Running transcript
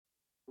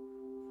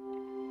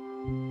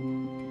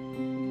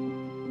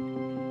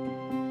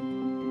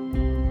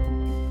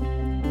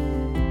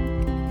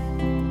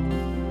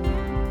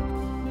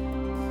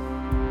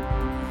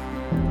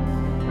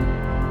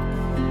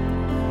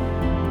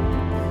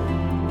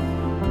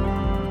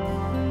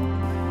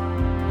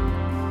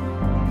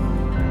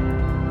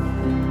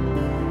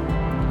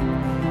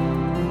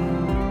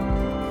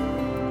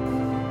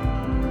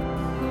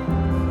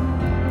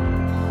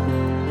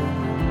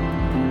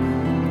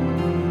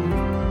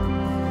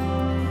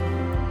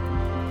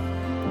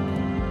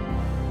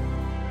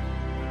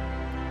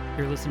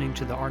You're listening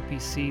to the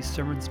RPC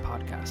Sermons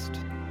Podcast.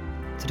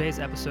 Today's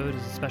episode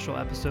is a special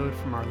episode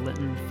from our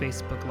Linton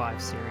Facebook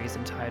Live series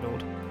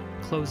entitled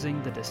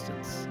Closing the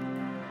Distance.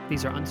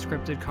 These are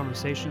unscripted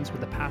conversations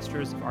with the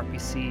pastors of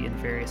RPC and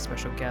various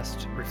special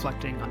guests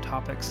reflecting on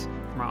topics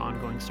from our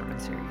ongoing sermon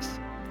series.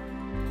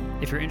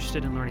 If you're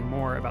interested in learning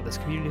more about this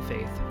community of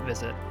faith,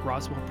 visit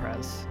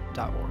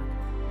roswellpres.org.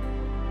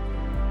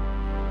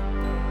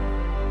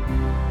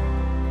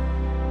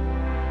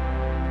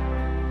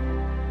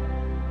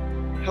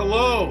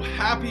 Hello,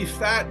 happy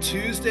Fat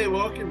Tuesday.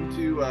 Welcome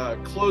to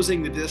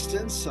Closing the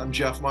Distance. I'm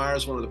Jeff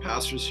Meyers, one of the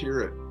pastors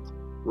here at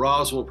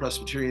Roswell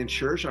Presbyterian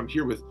Church. I'm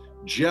here with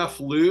Jeff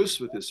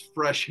Luce with his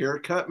fresh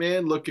haircut,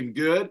 man, looking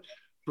good.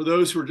 For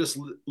those who are just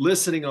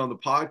listening on the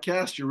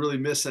podcast, you're really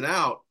missing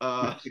out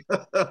on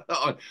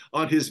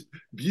his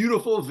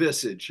beautiful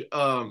visage.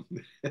 No,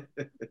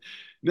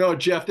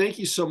 Jeff, thank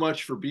you so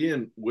much for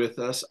being with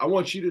us. I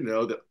want you to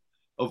know that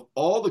of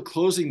all the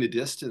closing the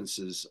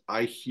distances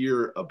I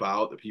hear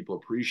about that people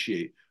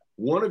appreciate,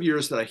 one of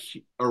yours that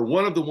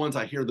one of the ones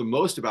I hear the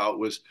most about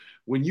was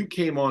when you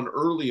came on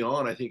early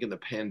on, I think in the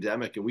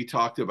pandemic, and we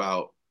talked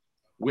about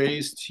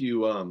ways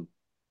to,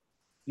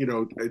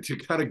 to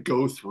kind of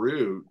go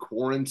through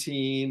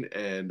quarantine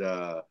and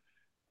all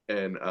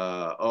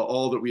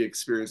that we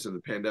experienced in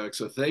the pandemic.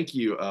 So thank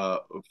you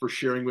for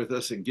sharing with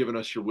us and giving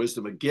us your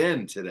wisdom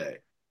again today.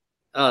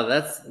 Oh,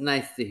 that's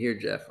nice to hear,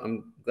 Jeff.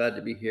 I'm glad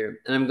to be here.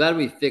 And I'm glad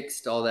we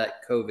fixed all that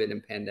COVID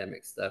and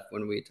pandemic stuff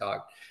when we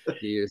talked a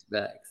few years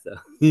back. So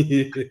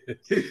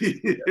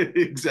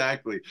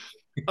exactly.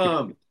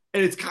 And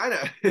it's kind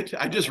of,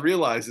 I just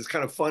realized it's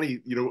kind of funny,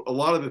 a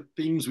lot of the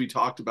things we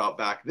talked about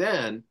back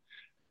then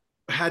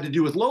had to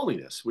do with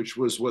loneliness, which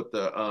was what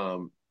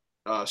the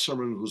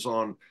sermon was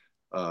on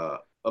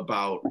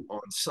about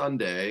on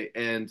Sunday.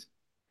 And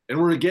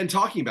we're again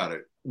talking about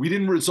it. We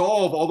didn't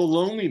resolve all the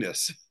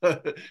loneliness.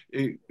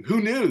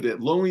 Who knew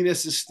that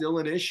loneliness is still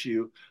an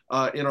issue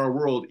in our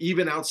world,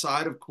 even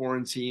outside of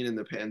quarantine and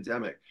the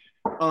pandemic?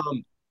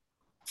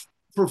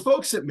 For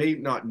folks that may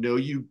not know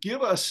you,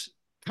 give us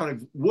kind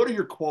of what are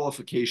your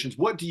qualifications?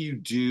 What do you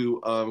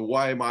do?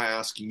 Why am I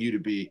asking you to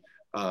be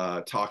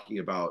talking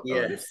about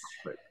this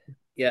topic?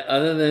 Yeah,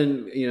 other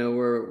than,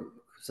 we're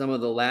some of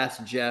the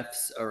last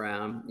Jeffs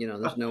around,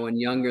 there's no one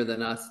younger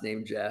than us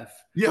named Jeff.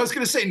 Yeah, I was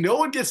going to say, no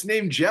one gets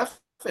named Jeff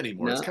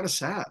anymore. No, it's kind of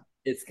sad.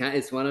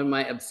 It's one of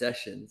my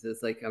obsessions.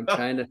 It's like I'm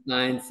trying to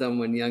find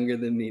someone younger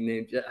than me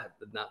named Jeff,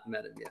 but not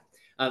met him yet.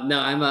 No,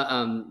 I'm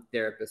a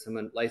therapist. I'm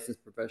a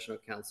licensed professional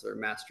counselor,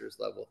 master's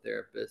level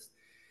therapist.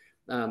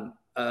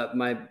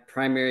 My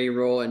primary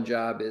role and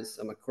job is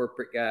I'm a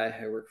corporate guy.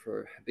 I work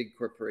for a big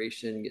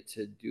corporation, get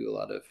to do a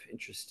lot of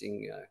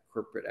interesting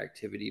corporate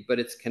activity, but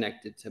it's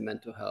connected to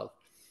mental health.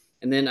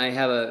 And then I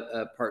have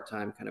a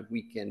part-time kind of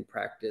weekend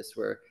practice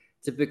where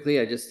typically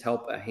I just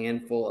help a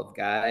handful of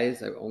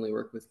guys. I only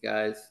work with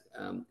guys.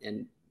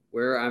 And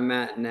where I'm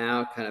at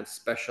now, kind of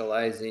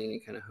specializing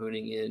and kind of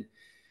honing in,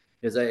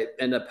 is I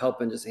end up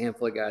helping just a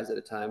handful of guys at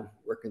a time,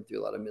 working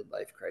through a lot of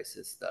midlife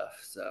crisis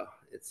stuff. So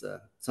it's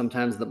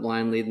sometimes the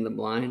blind leading the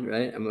blind,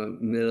 right? I'm a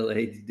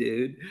middle-aged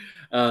dude.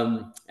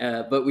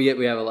 But we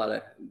have a lot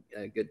of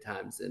good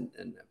times and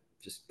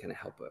just kind of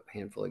help a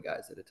handful of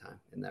guys at a time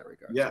in that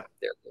regard. Yeah.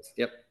 So,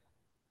 yep.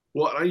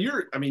 Well,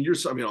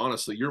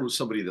 honestly, you're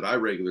somebody that I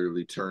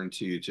regularly turn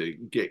to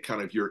get kind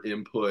of your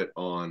input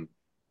on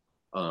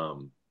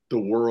the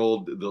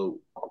world, the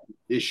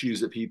issues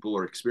that people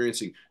are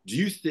experiencing. Do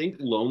you think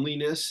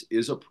loneliness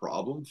is a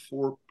problem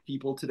for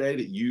people today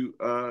that you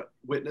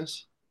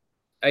witness?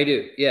 I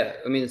do. Yeah.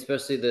 I mean,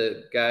 especially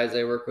the guys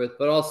I work with,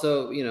 but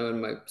also, in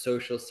my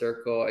social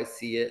circle, I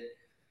see it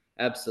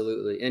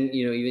absolutely. And,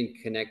 even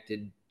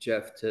connected,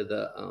 Jeff, to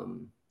the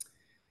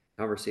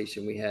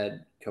conversation we had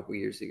a couple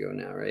years ago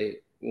now, right?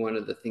 One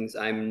of the things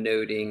I'm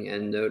noting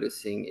and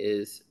noticing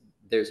is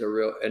there's a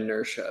real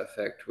inertia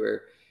effect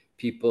where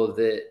people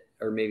that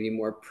are maybe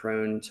more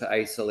prone to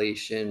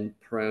isolation,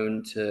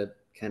 prone to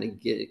kind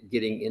of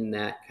getting in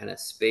that kind of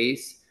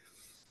space,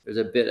 there's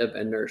a bit of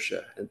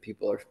inertia and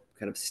people are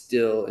kind of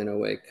still in a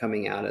way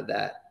coming out of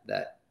that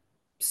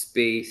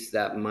space,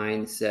 that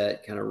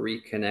mindset, kind of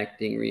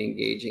reconnecting,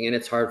 re-engaging. And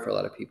it's hard for a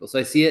lot of people. So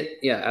I see it.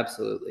 Yeah,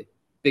 absolutely.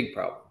 Big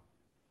problem.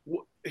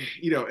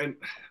 And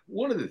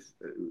one of the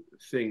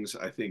things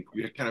I think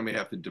we kind of may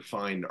have to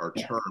define our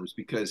terms,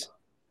 because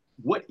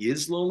what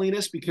is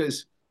loneliness?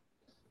 Because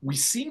we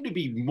seem to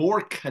be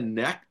more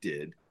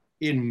connected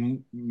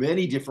in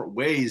many different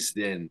ways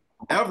than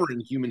ever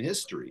in human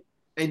history.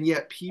 And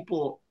yet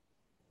people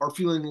are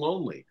feeling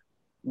lonely.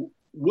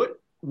 What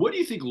do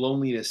you think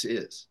loneliness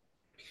is?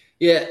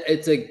 Yeah,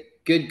 it's a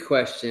good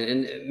question.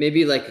 And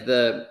maybe like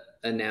the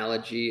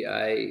analogy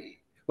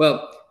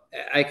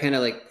I kind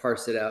of like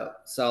parse it out,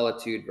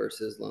 solitude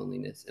versus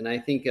loneliness. And I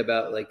think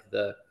about like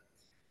the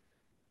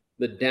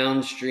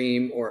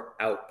downstream or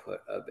output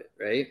of it,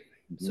 right?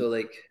 Mm-hmm. So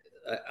like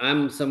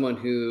I'm someone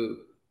who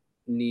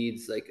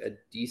needs like a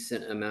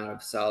decent amount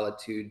of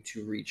solitude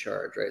to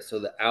recharge, right? So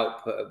the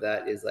output of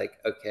that is like,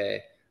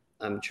 okay,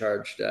 I'm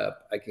charged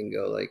up. I can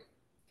go like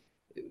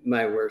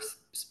my worst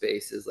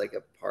space is like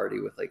a party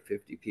with like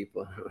 50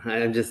 people.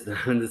 I'm just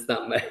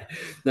not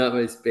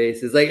my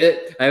space. It's like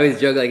I always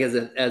joke, like as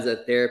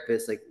a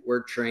therapist, like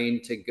we're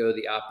trained to go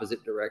the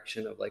opposite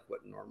direction of like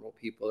what normal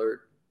people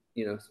are,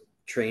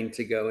 trained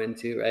to go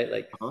into, right?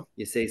 Like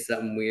you say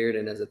something weird,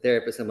 and as a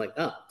therapist, I'm like,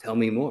 oh, tell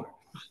me more.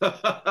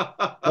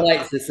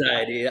 Polite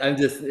society.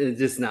 It's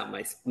just not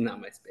my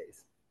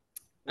space.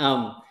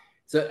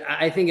 So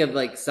I think of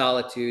like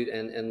solitude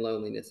and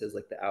loneliness as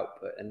like the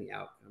output and the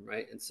outcome,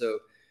 right? And so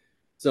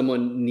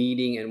someone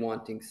needing and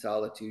wanting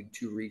solitude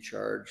to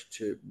recharge,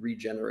 to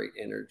regenerate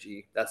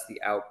energy, that's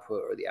the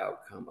output or the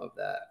outcome of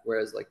that.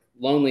 Whereas like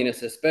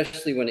loneliness,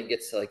 especially when it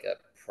gets to like a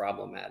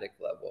problematic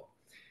level,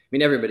 I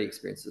mean, everybody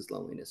experiences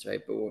loneliness, right?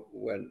 But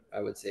when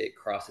I would say it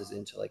crosses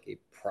into like a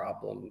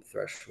problem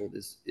threshold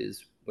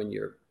is when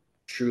you're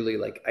truly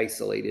like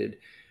isolated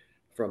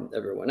from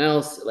everyone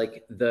else.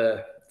 Like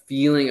the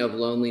feeling of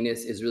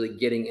loneliness is really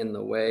getting in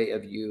the way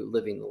of you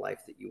living the life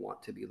that you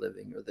want to be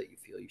living or that you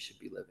feel you should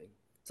be living.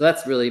 So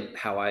that's really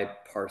how I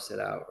parse it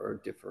out or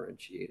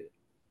differentiate it.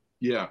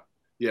 Yeah,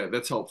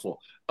 that's helpful.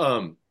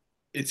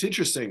 It's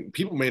interesting.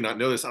 People may not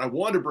know this, and I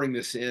wanted to bring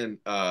this in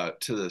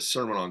to the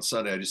sermon on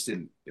Sunday. I just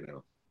didn't, you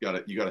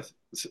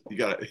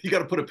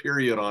gotta put a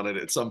period on it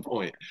at some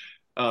point.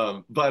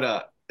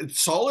 But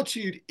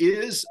solitude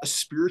is a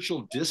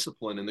spiritual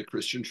discipline in the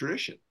Christian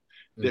tradition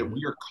that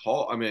we are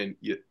called. I mean,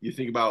 you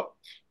think about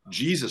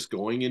Jesus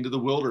going into the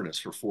wilderness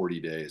for 40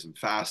 days and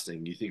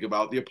fasting. You think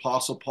about the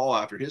Apostle Paul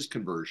after his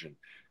conversion,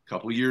 a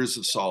couple of years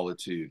of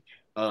solitude.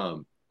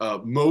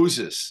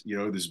 Moses,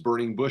 this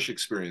burning bush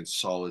experience,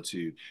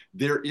 solitude.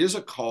 There is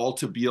a call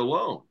to be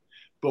alone.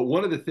 But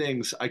one of the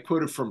things I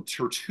quoted from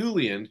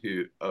Tertullian,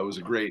 who was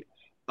a great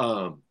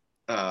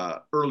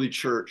early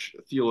church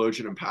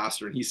theologian and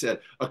pastor, and he said,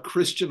 "A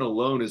Christian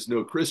alone is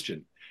no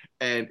Christian."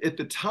 And at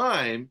the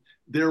time,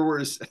 there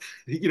was,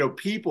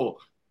 people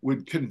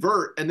would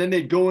convert and then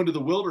they'd go into the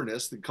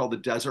wilderness, they called the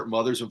desert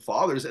mothers and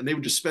fathers, and they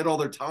would just spend all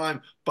their time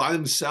by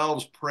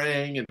themselves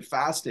praying and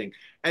fasting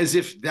as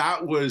if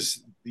that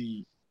was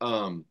the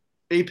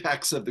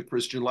apex of the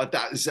Christian life.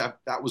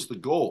 That was the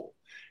goal.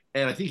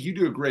 And I think you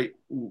do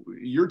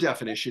your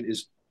definition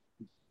is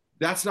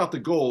that's not the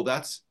goal.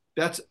 That's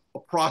a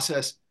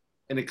process,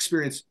 an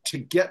experience to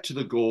get to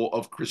the goal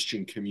of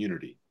Christian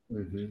community.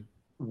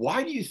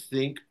 Why do you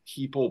think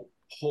people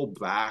pull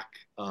back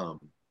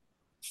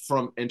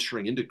from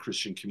entering into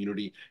Christian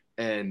community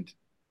and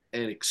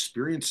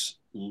experience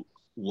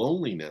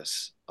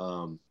loneliness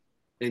and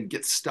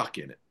get stuck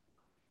in it?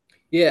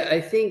 Yeah, I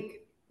think,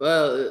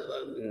 well,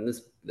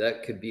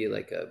 that could be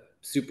like a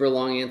super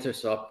long answer,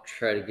 so I'll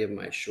try to give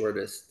my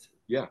shortest,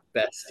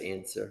 best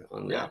answer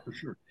on that. Yeah, for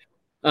sure.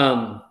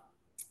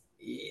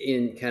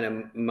 In kind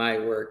of my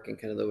work and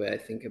kind of the way I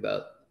think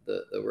about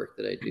the work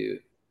that I do,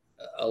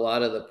 a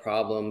lot of the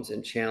problems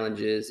and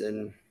challenges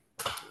and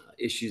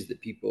issues that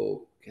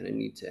people kind of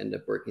need to end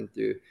up working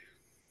through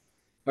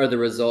are the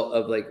result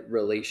of like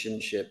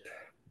relationship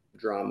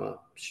drama,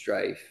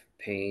 strife,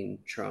 pain,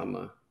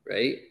 trauma,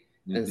 right?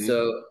 And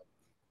so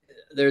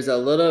there's a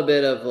little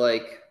bit of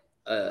like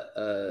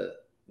a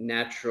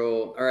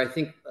natural, or I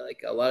think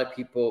like a lot of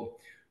people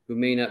who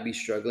may not be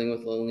struggling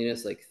with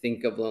loneliness, like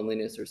think of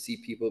loneliness or see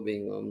people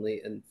being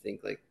lonely and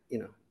think like,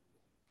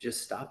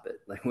 just stop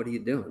it. Like, what are you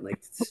doing? Like,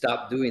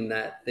 stop doing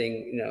that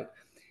thing.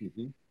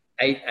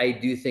 I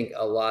do think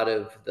a lot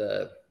of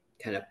the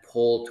kind of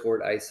pull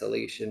toward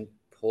isolation,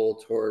 pull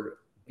toward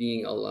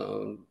being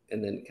alone,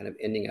 and then kind of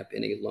ending up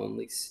in a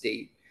lonely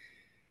state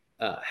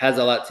has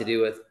a lot to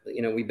do with,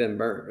 we've been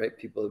burned, right?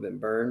 People have been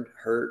burned,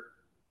 hurt,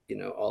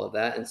 all of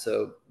that. And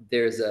so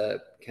there's a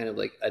kind of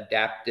like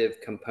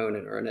adaptive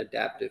component or an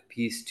adaptive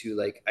piece to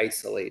like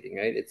isolating,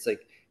 right? It's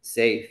like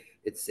safe,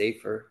 it's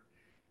safer.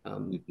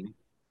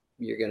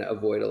 You're going to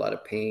avoid a lot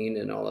of pain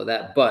and all of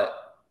that.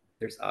 But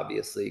there's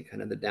obviously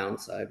kind of the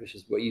downside, which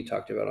is what you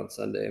talked about on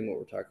Sunday and what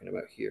we're talking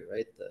about here,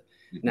 right?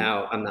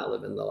 Now I'm not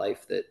living the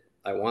life that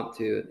I want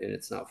to, and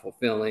it's not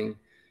fulfilling.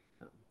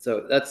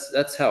 So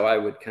that's how I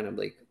would kind of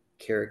like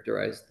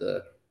characterize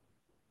the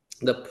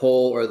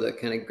pull or the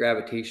kind of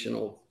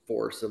gravitational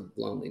force of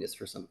loneliness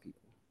for some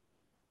people.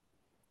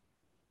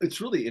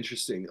 It's really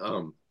interesting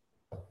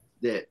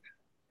that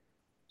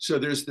so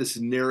there's this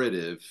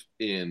narrative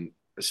in,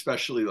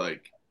 especially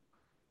like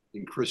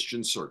in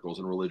Christian circles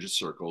and religious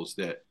circles,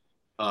 that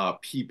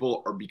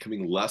people are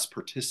becoming less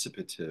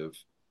participative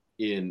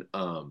in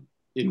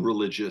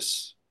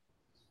religious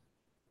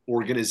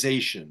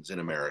organizations in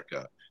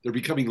America. They're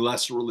becoming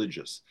less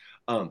religious.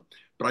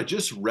 But I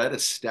just read a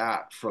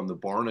stat from the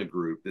Barna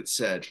Group that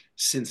said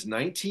since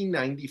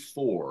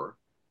 1994,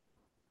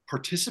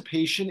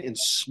 participation in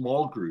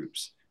small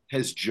groups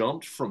has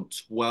jumped from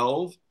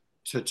 12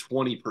 to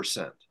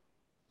 20%,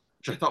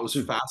 which I thought was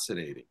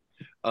fascinating.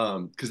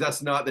 Because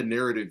that's not the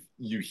narrative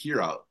you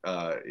hear out,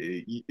 at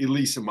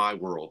least in my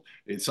world.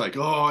 It's like,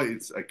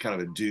 it's a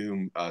kind of a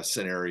doom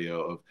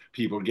scenario of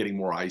people getting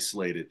more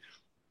isolated.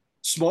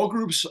 Small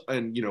groups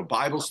and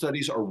Bible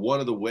studies are one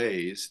of the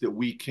ways that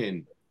we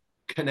can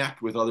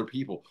connect with other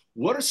people.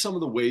 What are some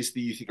of the ways that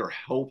you think are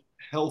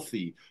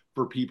healthy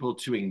for people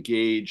to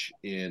engage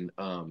in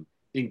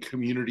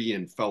community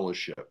and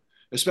fellowship,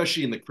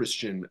 especially in the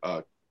Christian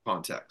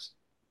context?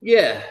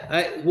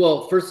 Yeah.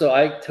 Well, first of all,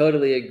 I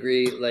totally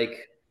agree.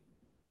 Like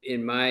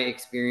in my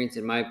experience,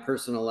 in my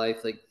personal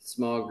life, like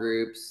small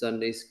groups,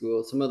 Sunday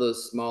school, some of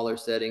those smaller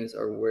settings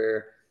are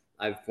where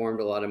I've formed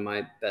a lot of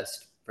my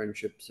best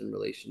friendships and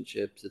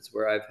relationships. It's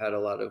where I've had a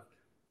lot of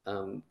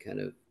kind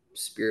of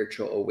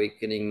spiritual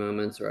awakening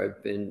moments, or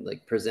I've been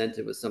like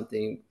presented with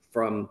something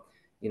from,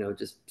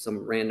 just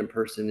some random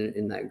person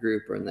in that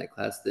group or in that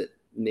class that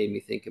made me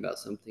think about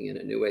something in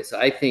a new way. So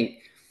I think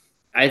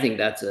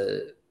that's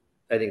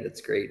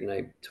great, and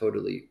I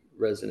totally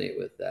resonate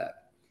with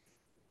that.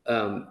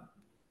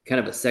 Kind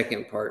of a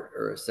second part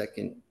or a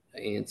second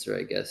answer,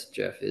 I guess,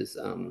 Jeff, is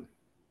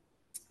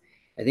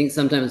I think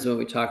sometimes when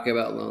we talk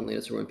about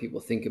loneliness, or when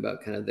people think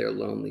about kind of their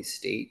lonely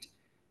state,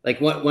 like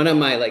one of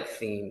my like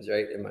themes,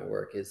 right, in my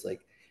work is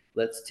like,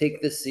 let's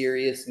take the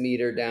serious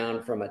meter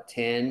down from a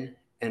 10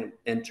 and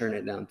turn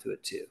it down to a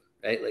 2,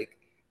 right?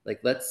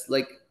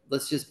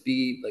 Let's just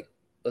be like,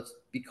 let's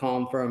be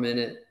calm for a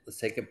minute. Let's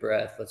take a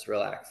breath. Let's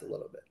relax a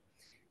little bit.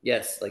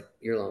 Yes, like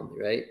you're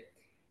lonely, right?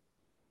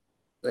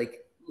 Like,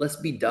 let's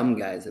be dumb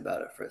guys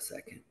about it for a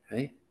second,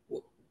 right?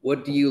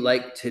 What do you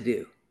like to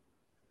do?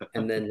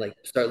 And then like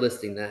start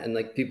listing that, and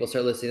like people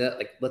start listing that,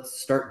 like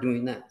let's start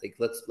doing that. Like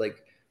let's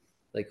like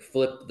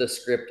flip the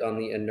script on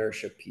the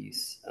inertia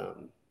piece.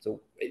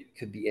 So it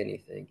could be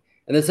anything.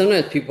 And then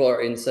sometimes people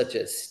are in such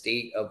a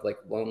state of like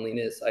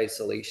loneliness,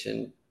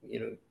 isolation,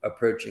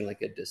 approaching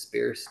like a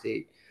despair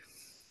state,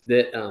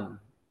 that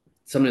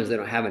sometimes they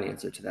don't have an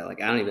answer to that.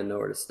 Like, I don't even know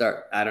where to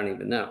start. I don't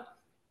even know.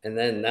 And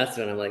then that's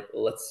when I'm like,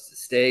 well, let's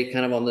stay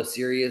kind of on the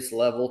serious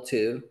level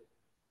too.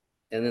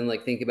 And then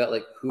like think about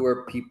like, who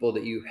are people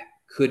that you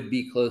could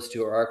be close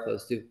to or are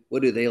close to?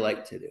 What do they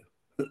like to do?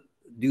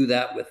 Do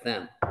that with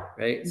them,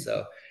 right?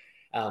 So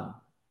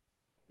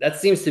that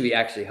seems to be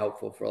actually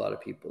helpful for a lot of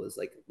people, is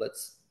like,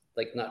 let's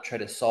like not try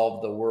to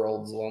solve the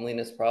world's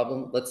loneliness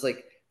problem. Let's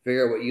like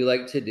figure out what you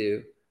like to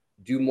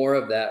do more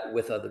of that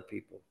with other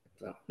people.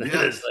 So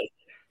there's like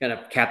kind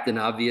of Captain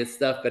Obvious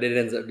stuff, but it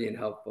ends up being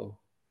helpful.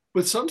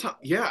 But sometimes,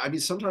 yeah, I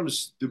mean,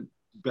 sometimes the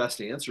best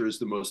answer is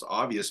the most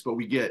obvious, but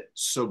we get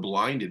so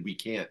blinded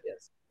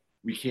Yes.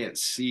 we can't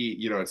see.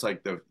 It's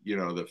like the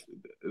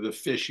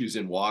fish who's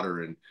in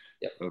water, and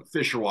Yep. a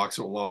fisher walks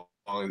along.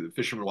 The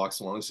fisherman walks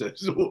along and says,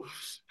 "So,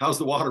 how's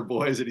the water,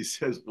 boys?" And he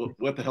says, well,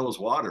 "What the hell is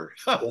water?"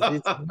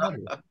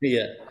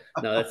 Yeah,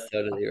 no, that's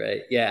totally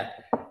right. Yeah,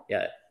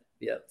 yeah,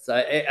 yeah. So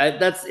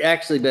that's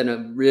actually been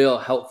a real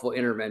helpful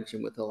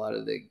intervention with a lot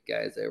of the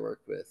guys I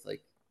work with.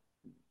 Like,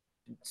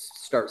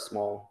 start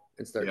small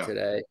and start Yeah.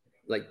 today.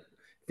 Like,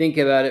 think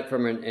about it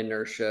from an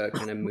inertia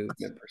kind of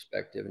movement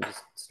perspective, and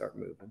just start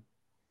moving.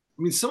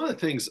 I mean, some of the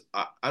things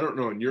I don't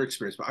know in your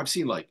experience, but I've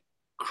seen like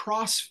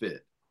CrossFit,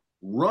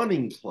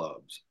 running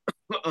clubs,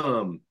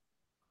 um,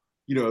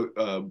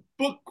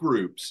 book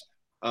groups,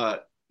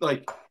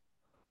 like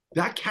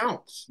that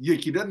counts.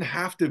 It doesn't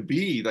have to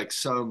be like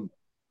some,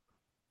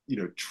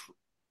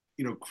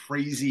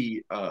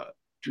 crazy.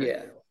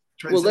 Yeah.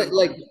 Well,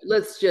 Transcendent.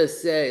 let's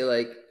just say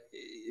like,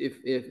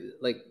 if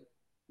like,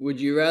 would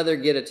you rather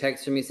get a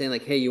text from me saying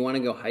like, hey, you want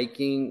to go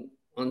hiking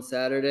on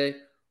Saturday?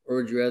 Or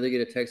would you rather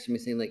get a text from me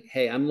saying like,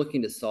 hey, I'm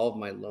looking to solve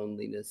my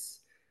loneliness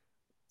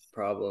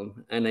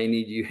problem and I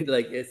need you?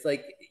 Like, it's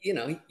like,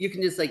 you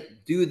can just like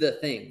do the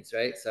things,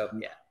 right? So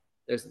yeah,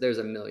 there's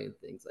a million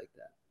things like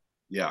that.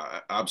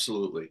 Yeah,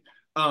 absolutely.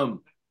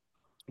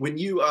 When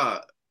you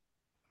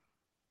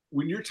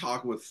when you're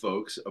talking with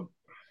folks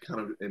kind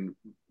of and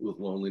with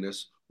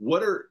loneliness,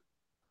 what are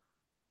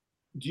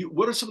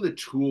some of the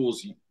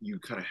tools you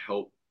kind of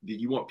help that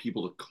you want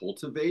people to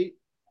cultivate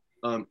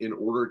in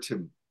order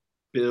to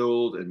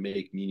build and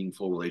make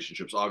meaningful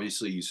relationships?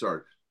 Obviously, you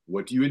start,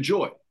 what do you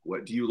enjoy?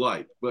 What do you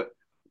like? But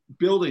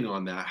building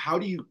on that, how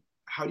do you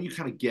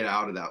kind of get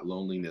out of that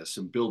loneliness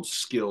and build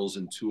skills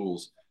and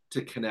tools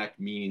to connect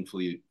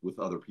meaningfully with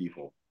other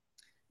people?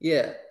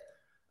 Yeah.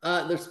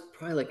 There's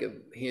probably like a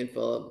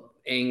handful of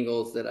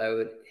angles that I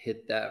would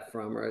hit that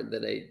from, or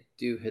that I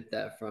do hit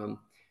that from.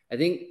 I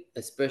think,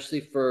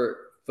 especially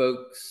for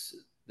folks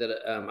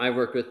that I've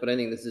worked with, but I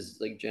think this is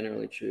like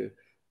generally true,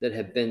 that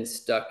have been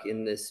stuck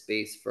in this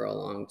space for a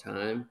long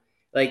time.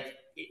 Like,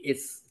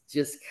 it's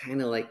just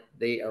kind of like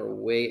they are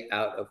way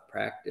out of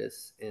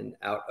practice and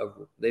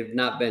they've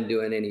not been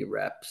doing any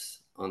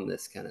reps on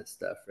this kind of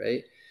stuff,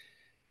 right?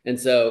 And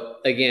so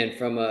again,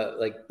 from a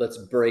like, let's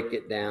break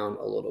it down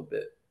a little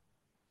bit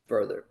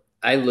further.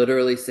 I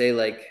literally say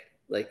like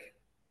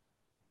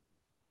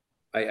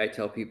I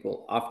tell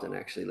people often,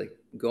 actually, like,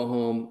 go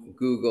home,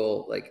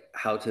 Google like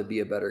how to be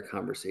a better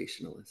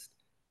conversationalist.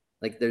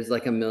 Like, there's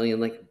like a million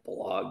like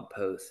blog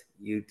posts,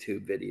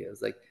 YouTube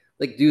videos, like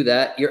do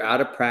that. You're out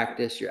of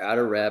practice, you're out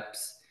of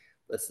reps.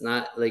 Let's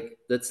not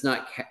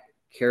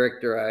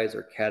characterize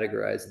or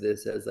categorize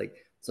this as like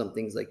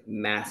something's like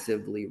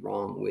massively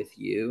wrong with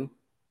you.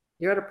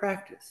 You're out of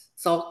practice.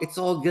 It's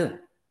all good.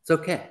 It's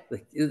okay.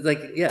 Like, it's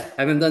like, yeah,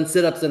 I haven't done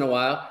sit-ups in a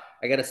while.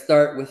 I got to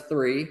start with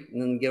 3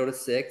 and then go to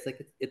 6.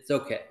 Like, it's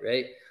okay.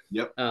 Right.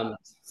 Yep.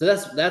 So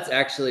that's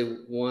actually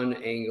one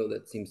angle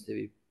that seems to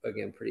be,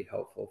 again, pretty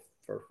helpful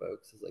for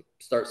folks, is like,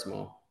 start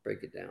small,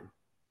 break it down.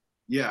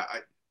 Yeah.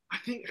 I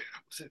think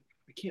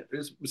I can't,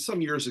 it was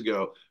some years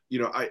ago,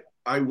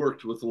 I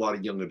worked with a lot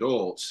of young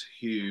adults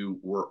who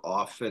were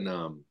often,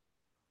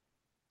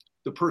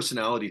 the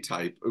personality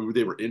type.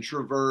 They were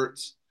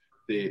introverts.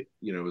 It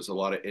was a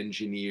lot of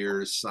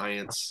engineers,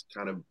 science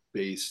kind of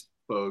based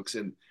folks,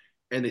 and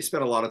they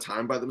spent a lot of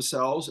time by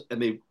themselves,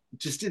 and they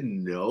just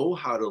didn't know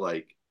how to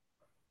like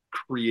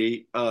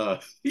create,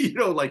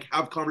 like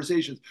have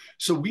conversations.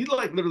 So we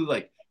like literally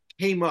like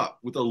came up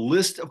with a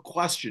list of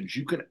questions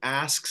you can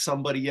ask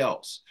somebody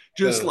else,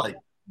 just like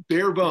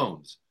bare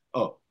bones.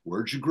 Oh,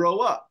 where'd you grow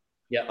up?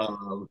 Yeah.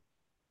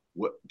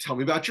 What? Tell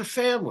me about your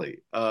family.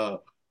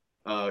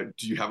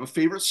 Do you have a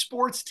favorite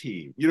sports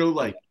team?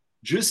 Like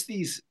just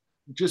these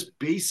just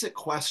basic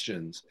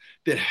questions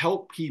that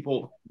help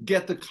people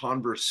get the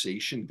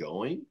conversation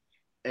going.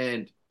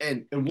 And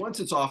once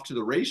it's off to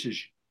the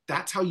races,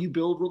 that's how you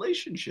build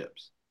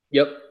relationships.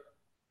 Yep.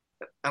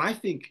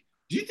 And do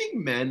you think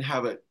men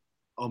have a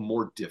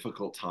more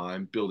difficult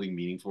time building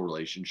meaningful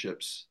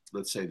relationships,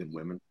 let's say, than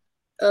women?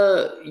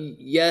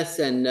 Yes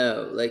and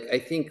no. Like, I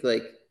think,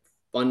 like,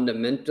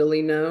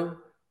 fundamentally no,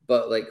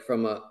 but like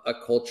from a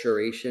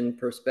acculturation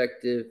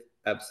perspective,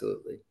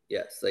 absolutely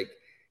yes. Like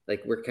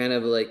we're kind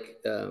of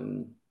like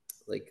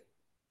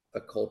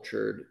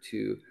accultured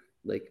to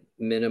like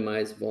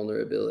minimize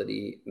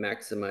vulnerability,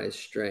 maximize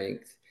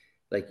strength.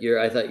 Like,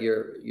 I thought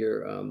your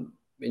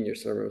in your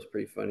sermon was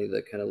pretty funny,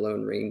 the kind of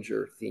Lone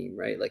Ranger theme,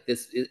 right? Like,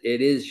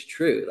 it is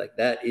true. Like,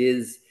 that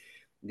is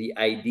the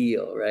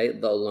ideal, right?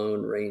 The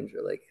Lone Ranger,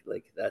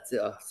 like that's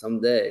it.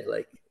 Someday,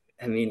 like,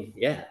 I mean,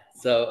 yeah.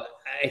 So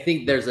I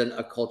think there's an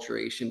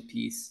acculturation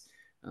piece.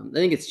 I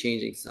think it's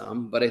changing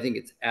some, but I think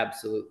it's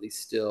absolutely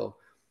still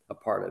a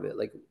part of it.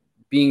 Like,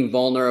 being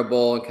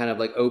vulnerable and kind of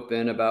like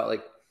open about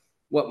like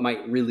what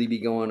might really be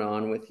going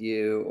on with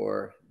you,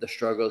 or the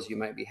struggles you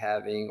might be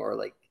having, or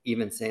like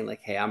even saying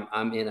like, hey,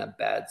 I'm in a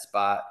bad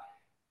spot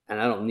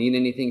and I don't need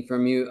anything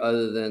from you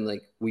other than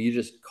like, will you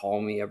just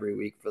call me every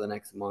week for the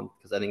next month?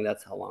 Because I think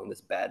that's how long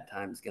this bad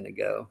time is going to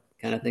go,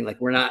 kind of thing.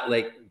 Like, we're not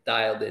like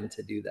dialed in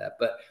to do that.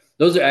 But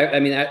those are, I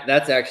mean,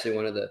 that's actually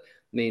one of the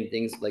main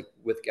things, like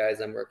with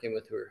guys I'm working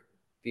with who are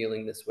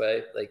feeling this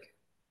way. Like,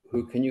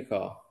 who can you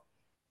call?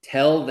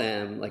 Tell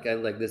them, like,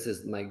 this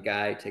is my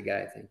guy to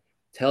guy thing.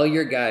 Tell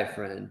your guy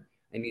friend,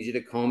 I need you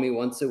to call me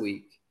once a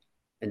week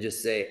and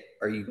just say,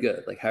 are you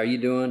good? Like, how are you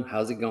doing?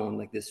 How's it going?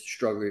 Like, this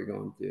struggle you're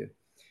going through.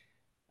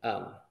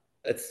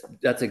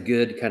 That's a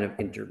good kind of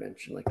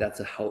intervention. Like,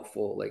 that's a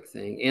helpful like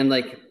thing. And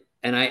like,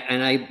 and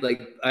I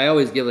like, I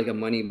always give like a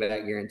money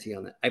back guarantee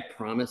on that. I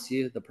promise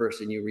you, the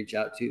person you reach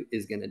out to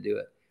is going to do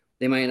it.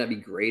 They might not be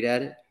great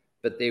at it,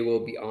 but they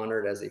will be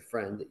honored as a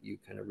friend that you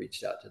kind of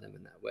reached out to them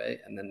in that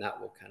way. And then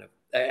that will kind of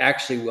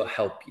actually will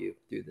help you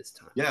through this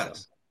time.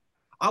 Yes. So.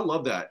 I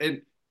love that.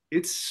 And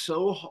it's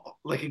so,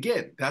 like,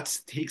 again, that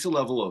takes a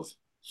level of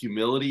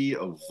humility,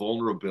 of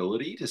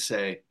vulnerability to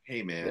say,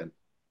 hey, man,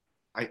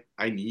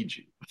 I need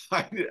you.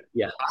 I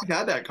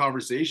had that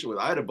conversation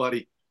I had a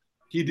buddy.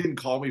 He didn't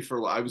call me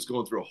I was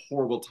going through a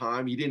horrible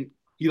time. He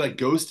like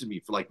ghosted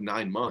me for like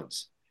 9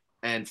 months.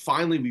 And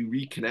finally we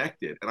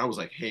reconnected. And I was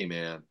like, hey,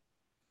 man,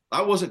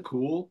 that wasn't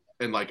cool.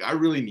 And like, I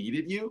really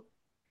needed you.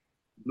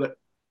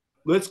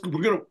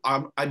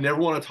 I never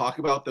want to talk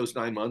about those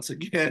 9 months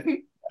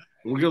again.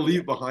 We're going to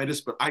leave it behind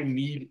us, but I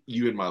need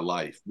you in my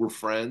life. We're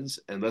friends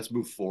and let's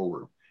move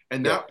forward.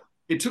 And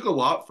it took a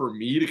lot for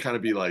me to kind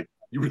of be like,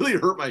 you really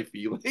hurt my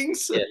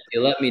feelings. Yeah,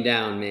 you let me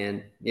down,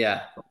 man.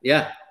 Yeah.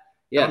 Yeah.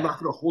 Yeah. I'm not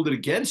going to hold it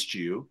against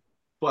you,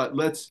 but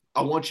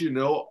I want you to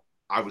know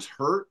I was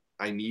hurt.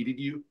 I needed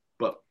you,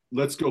 but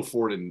let's go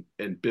forward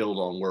and build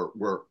on where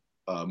we're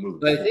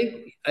moving. But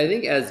I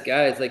think as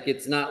guys, like,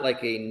 it's not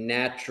like a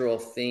natural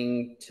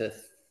thing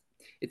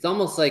it's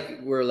almost like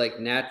we're like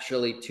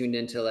naturally tuned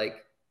into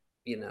like,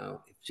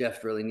 if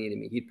Jeff really needed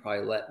me, he'd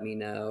probably let me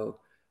know.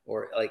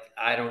 Or like,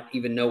 I don't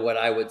even know what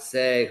I would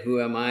say.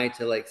 Who am I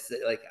to like say,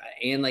 like,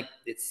 and like,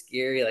 it's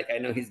scary. Like, I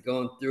know he's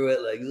going through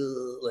it, like,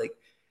 ugh, like,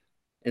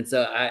 and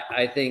so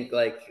I think,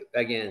 like,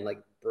 again,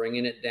 like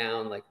bringing it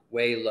down like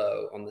way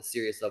low on the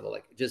serious level,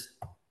 like, just,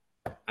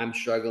 I'm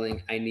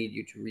struggling. I need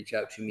you to reach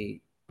out to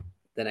me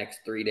the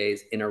next 3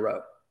 days in a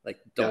row. Like,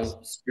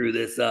 don't screw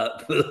this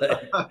up.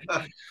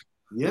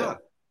 Yeah.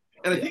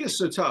 And I think it's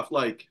so tough.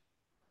 Like,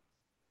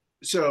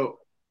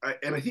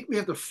 I think we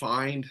have to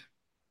find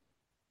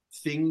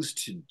things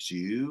to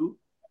do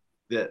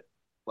that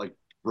like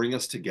bring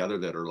us together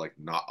that are like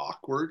not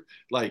awkward.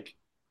 Like,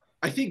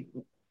 I think,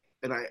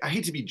 and I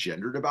hate to be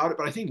gendered about it,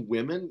 but I think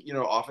women,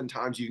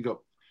 oftentimes you can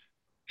go,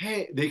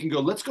 hey, they can go,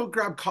 let's go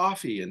grab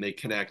coffee, and they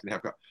connect and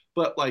have coffee.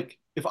 But like,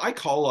 if I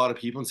call a lot of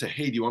people and say,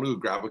 hey, do you want to go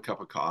grab a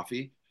cup of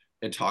coffee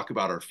and talk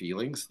about our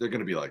feelings? They're going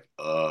to be like,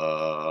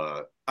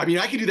 I mean,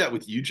 I can do that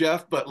with you,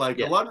 Jeff, but like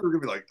a lot of people are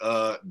going to be like,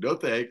 no,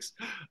 thanks.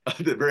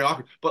 They're very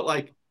awkward. But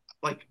like,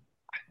 like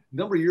a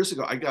number of years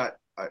ago, I got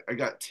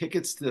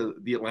tickets to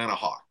the Atlanta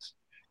Hawks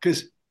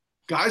because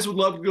guys would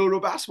love to go to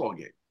a basketball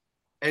game.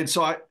 And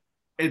so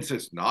it's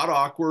just not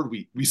awkward.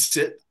 We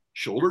sit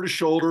shoulder to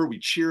shoulder, we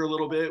cheer a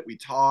little bit, we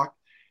talk,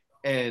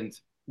 and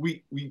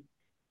we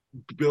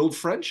build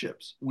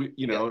friendships,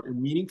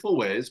 in meaningful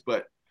ways.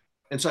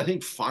 And so I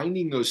think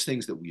finding those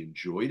things that we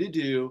enjoy to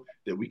do,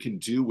 that we can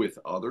do with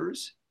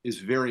others, is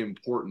very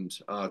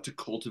important to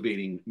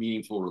cultivating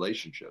meaningful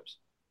relationships.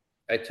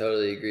 I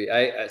totally agree.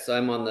 So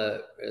I'm on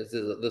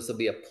this will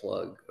be a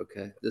plug.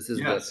 Okay. This is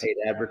the paid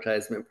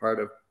advertisement part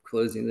of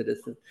Closing the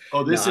Distance.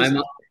 Oh, this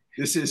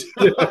is.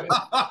 Wait,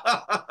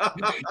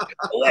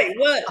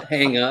 what?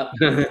 Hang up.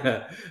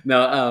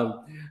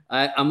 No,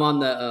 I'm on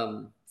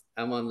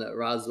the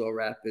Roswell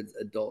Rapids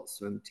adult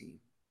swim team.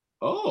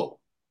 Oh.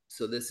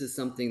 So this is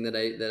something that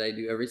I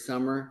do every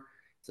summer.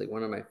 It's like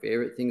one of my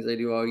favorite things I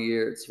do all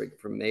year. It's like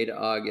from May to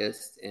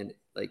August, and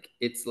like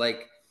it's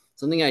like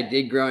something I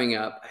did growing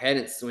up. I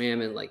hadn't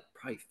swam in like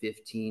probably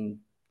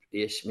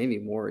 15-ish, maybe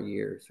more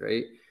years,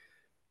 right?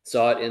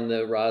 Saw it in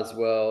the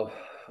Roswell,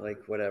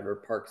 like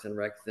whatever, Parks and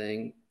Rec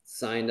thing,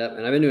 signed up,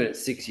 and I've been doing it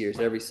 6 years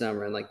every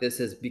summer. And like this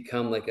has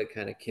become like a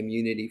kind of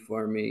community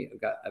for me.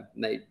 I've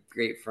made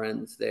great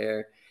friends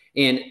there.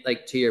 And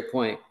like to your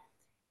point,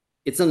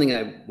 it's something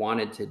I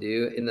wanted to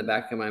do in the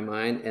back of my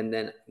mind. And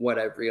then what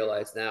I've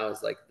realized now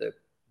is like the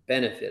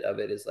benefit of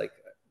it is like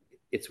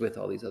it's with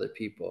all these other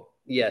people.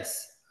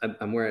 Yes,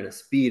 I'm wearing a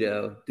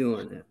Speedo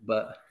doing it,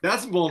 but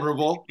that's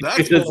vulnerable.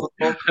 That's vulnerable.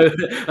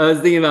 I was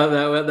thinking about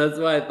that. That's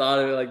why I thought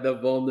of it, like the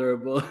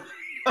vulnerable.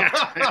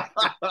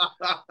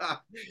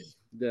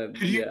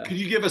 Could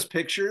you give us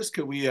pictures?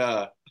 Could we?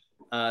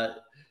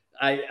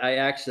 I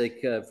actually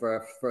could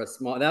for a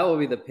small. That will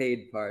be the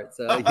paid part.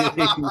 So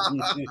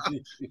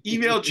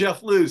email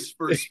Jeff Luce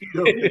for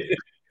Speedo pictures.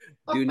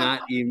 Do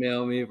not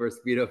email me for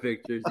Speedo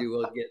pictures. You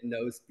will get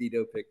no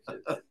Speedo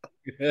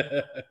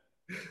pictures.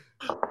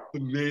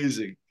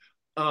 Amazing.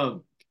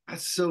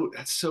 That's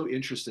so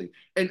interesting.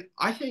 And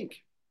I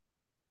think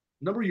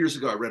a number of years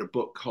ago, I read a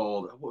book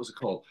called, what was it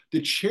called?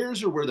 The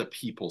Chairs Are Where the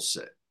People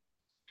Sit.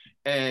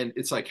 And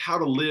it's like how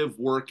to live,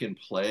 work, and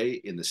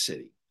play in the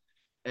city.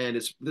 And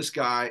it's this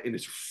guy, and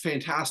it's a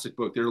fantastic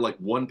book. They're like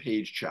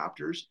one-page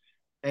chapters.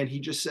 And he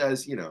just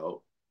says,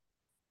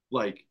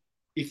 like,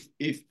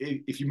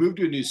 if you move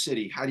to a new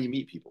city, how do you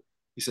meet people?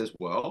 He says,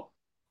 well,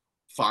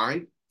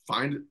 find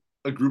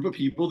a group of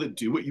people that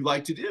do what you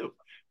like to do.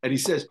 And he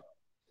says,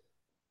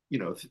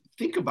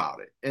 think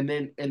about it, and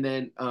then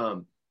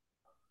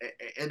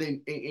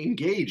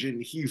engage.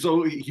 And he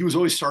was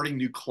always starting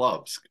new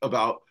clubs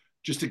about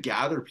just to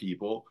gather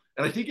people.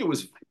 And I think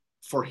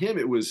for him,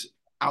 it was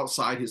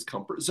outside his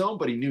comfort zone,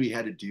 but he knew he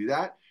had to do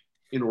that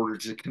in order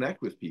to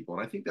connect with people.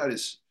 And I think that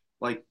is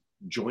like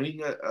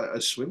joining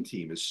a swim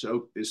team is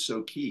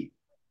so key.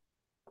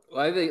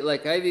 Well, I've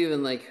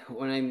even like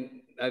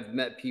when I've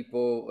met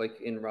people like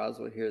in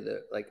Roswell here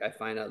that like I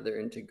find out they're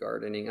into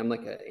gardening. I'm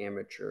like an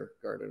amateur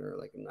gardener,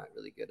 like I'm not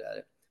really good at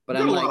it. But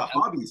I'm like, a lot of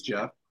hobbies,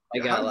 Jeff. I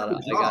got a lot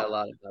of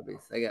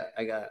hobbies. I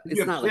got.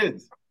 It's not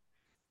kids.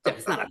 Like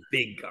it's not a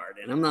big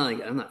garden. I'm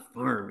not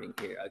farming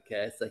here.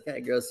 Okay, it's like I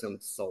grow some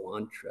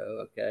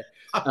cilantro. Okay,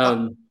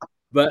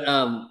 but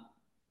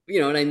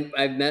and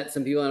I've met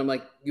some people, and I'm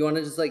like, you want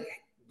to just like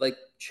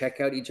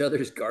check out each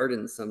other's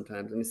gardens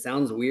sometimes. I mean, it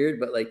sounds weird,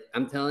 but like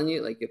I'm telling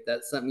you, like if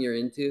that's something you're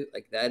into,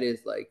 like that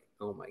is like,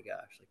 oh my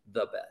gosh, like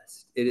the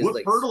best. It is. What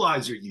like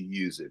fertilizer you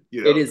using?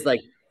 It is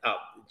like, oh,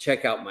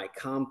 check out my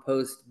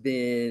compost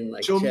bin.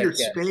 Like show me your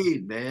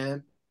spade,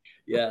 man.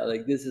 Yeah,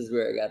 like this is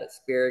where I got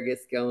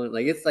asparagus going.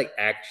 Like it's like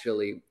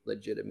actually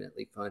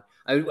legitimately fun.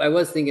 I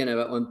was thinking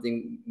about one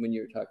thing when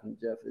you were talking,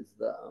 Jeff, is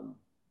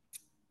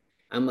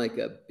I'm like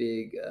a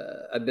big,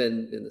 I've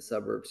been in the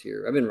suburbs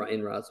here. I've been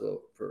in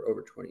Roswell for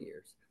over 20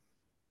 years.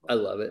 I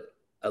love it.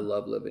 I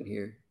love living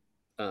here.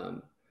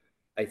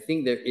 I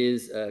think there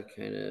is a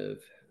kind of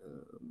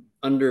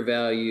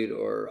undervalued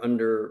or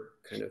under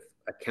kind of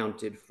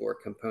accounted for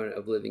component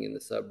of living in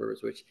the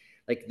suburbs, which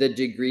like the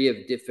degree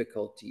of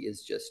difficulty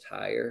is just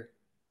higher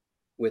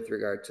with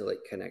regard to like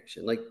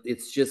connection. Like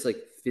it's just like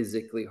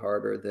physically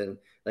harder than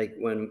like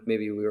when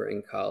maybe we were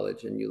in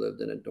college and you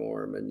lived in a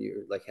dorm and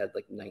you like had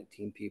like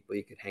 19 people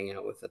you could hang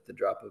out with at the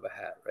drop of a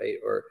hat, right?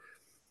 Or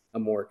a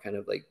more kind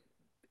of like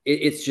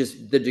it's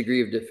just the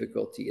degree of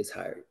difficulty is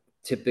higher.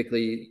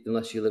 Typically,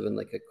 unless you live in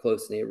like a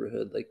close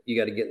neighborhood, like you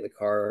got to get in the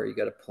car or you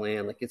got to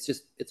plan. Like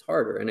it's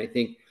harder. And I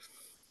think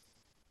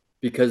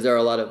because there are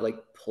a lot of like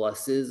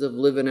pluses of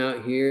living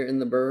out here in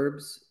the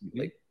burbs,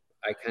 like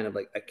I kind of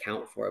like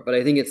account for it. But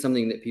I think it's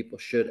something that people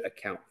should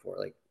account for.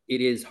 Like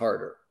it is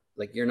harder.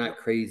 Like you're not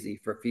crazy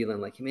for feeling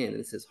like, man,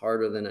 this is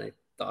harder than I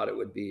thought it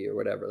would be or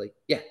whatever. Like,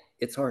 yeah,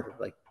 it's harder.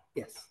 Like,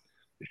 yes.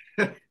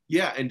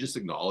 Yeah, and just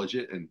acknowledge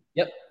it. And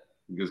yep,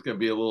 it's going to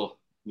be a little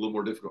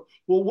more difficult.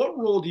 Well, what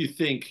role do you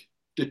think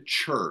the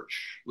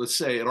church, let's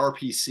say at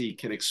RPC,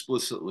 can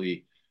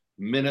explicitly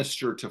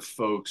minister to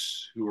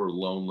folks who are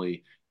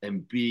lonely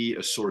and be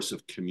a source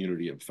of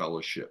community and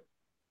fellowship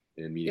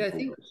in meaningful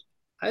ways?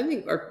 I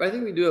think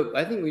we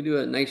do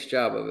a nice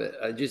job of it.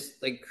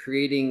 Just like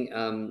creating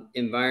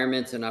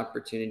environments and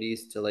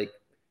opportunities to like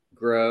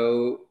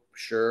grow,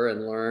 sure,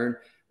 and learn,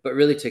 but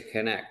really to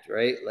connect,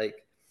 right?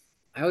 Like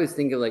I always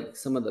think of like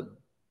some of the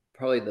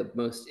probably the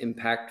most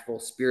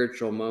impactful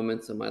spiritual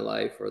moments in my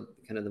life, or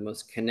kind of the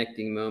most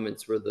connecting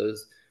moments, were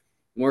those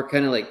more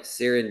kind of like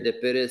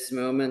serendipitous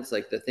moments,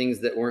 like the things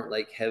that weren't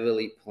like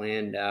heavily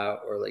planned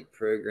out or like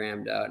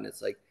programmed out. And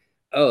it's like,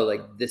 oh,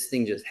 like this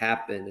thing just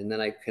happened. And then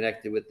I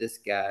connected with this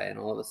guy, and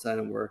all of a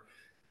sudden we're,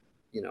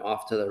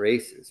 off to the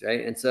races.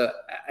 Right. And so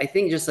I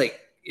think just like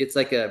it's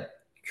like a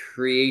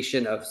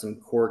creation of some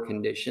core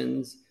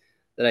conditions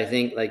that I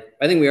think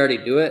we already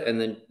do it. And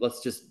then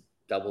let's just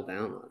double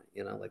down on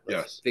it, like let's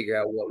Yes. figure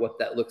out what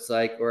that looks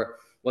like, or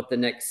what the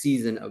next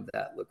season of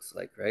that looks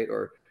like. Right.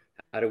 Or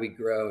how do we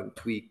grow and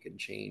tweak and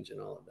change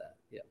and all of that?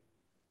 Yeah.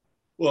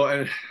 Well,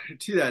 and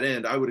to that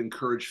end, I would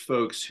encourage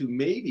folks who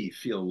maybe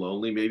feel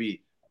lonely,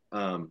 maybe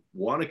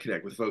want to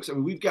connect with folks. I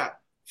mean, we've got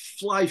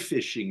fly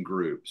fishing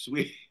groups,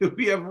 we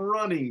have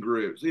running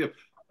groups, we have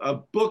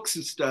books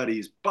and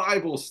studies,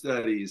 Bible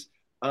studies.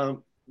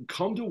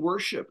 Come to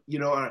worship.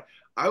 I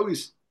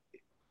always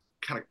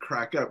kind of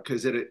crack up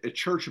because at a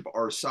church of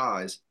our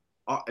size,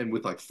 and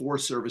with like 4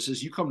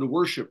 services, you come to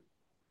worship.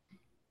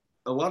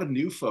 A lot of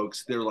new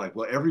folks, they're like,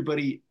 well,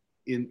 everybody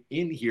in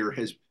here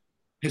has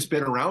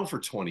been around for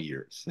 20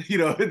 years.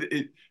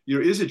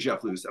 Is it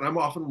Jeff Luce? And I'm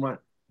often reminded,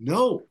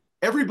 no,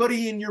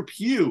 everybody in your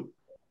pew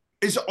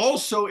is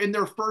also in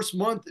their first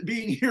month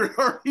being here at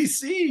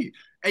RPC.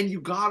 And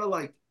you gotta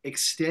like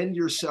extend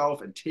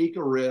yourself and take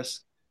a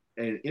risk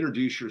and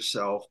introduce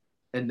yourself.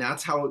 And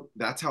that's how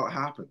it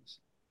happens.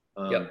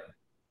 Yep.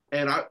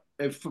 And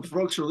if for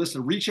folks who are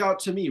listening, reach out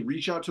to me,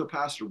 reach out to a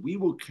pastor. We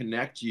will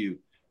connect you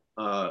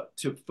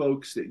to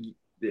folks that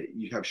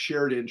you have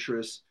shared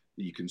interests,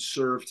 that you can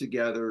serve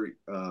together.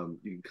 You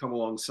can come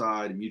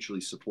alongside and mutually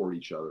support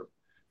each other.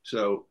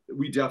 So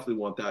we definitely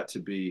want that to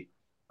be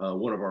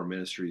one of our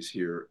ministries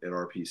here at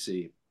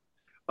RPC.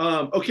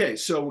 Okay,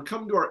 so we're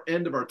coming to our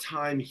end of our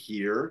time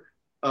here.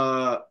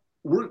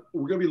 We're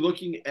going to be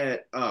looking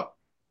at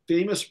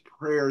famous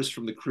prayers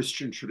from the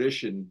Christian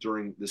tradition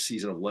during the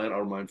season of Lent. I'll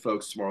remind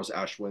folks, tomorrow's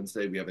Ash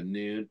Wednesday. We have a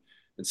noon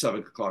and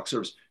 7:00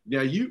 service.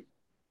 Now,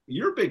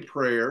 you're a big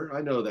prayer.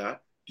 I know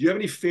that. Do you have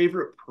any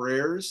favorite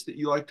prayers that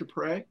you like to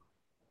pray?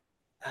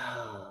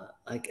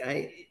 Like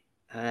I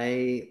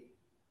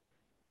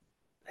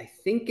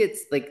think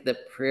it's like the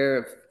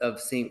prayer of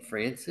Saint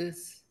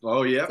Francis.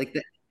 Oh, yeah. Like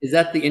is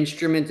that the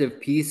Instrument of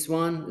Peace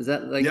one? Is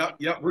that like?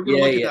 Yeah. We're gonna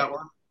look at that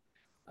one.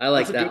 I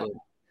like that one.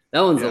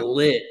 That one's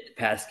lit,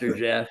 Pastor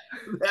Jeff.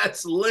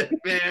 That's lit,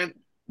 man.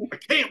 I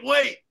can't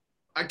wait.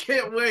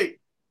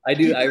 I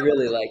do. I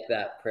really like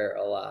that prayer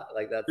a lot.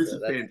 Like that's a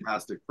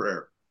fantastic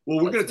prayer.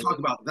 Well, we're going to talk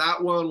about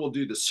that one. We'll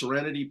do the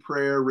Serenity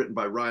Prayer written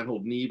by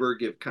Reinhold Niebuhr,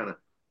 give kind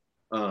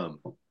of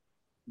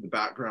the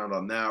background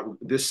on that.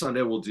 This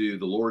Sunday, we'll do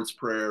the Lord's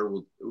Prayer.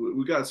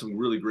 We got some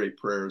really great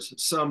prayers,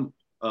 some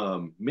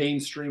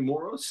mainstream,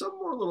 some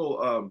more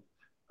little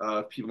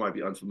people might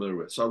be unfamiliar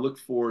with. So I look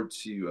forward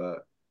to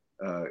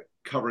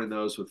covering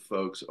those with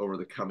folks over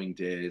the coming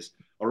days.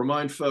 I'll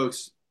remind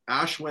folks,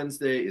 Ash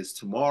Wednesday is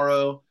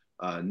tomorrow.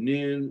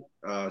 Noon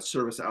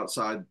service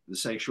outside the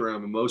sanctuary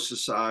on Mimosa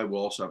side.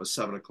 We'll also have a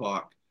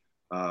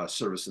 7:00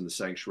 service in the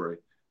sanctuary,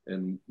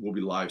 and we'll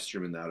be live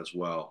streaming that as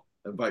well.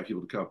 I invite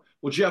people to come.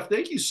 Well, Jeff,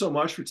 thank you so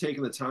much for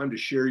taking the time to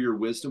share your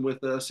wisdom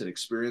with us and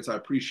experience. I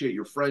appreciate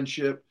your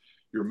friendship,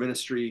 your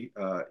ministry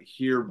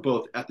here,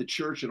 both at the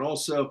church and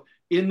also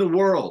in the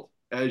world,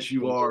 as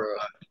you are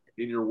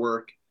in your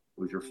work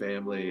with your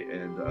family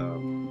and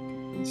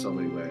in so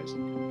many ways.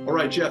 All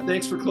right, Jeff,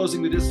 thanks for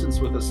closing the distance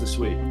with us this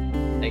week.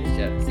 Thanks,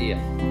 Jeff. See ya.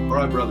 All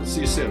right, brother.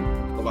 See you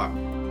soon.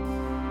 Bye-bye.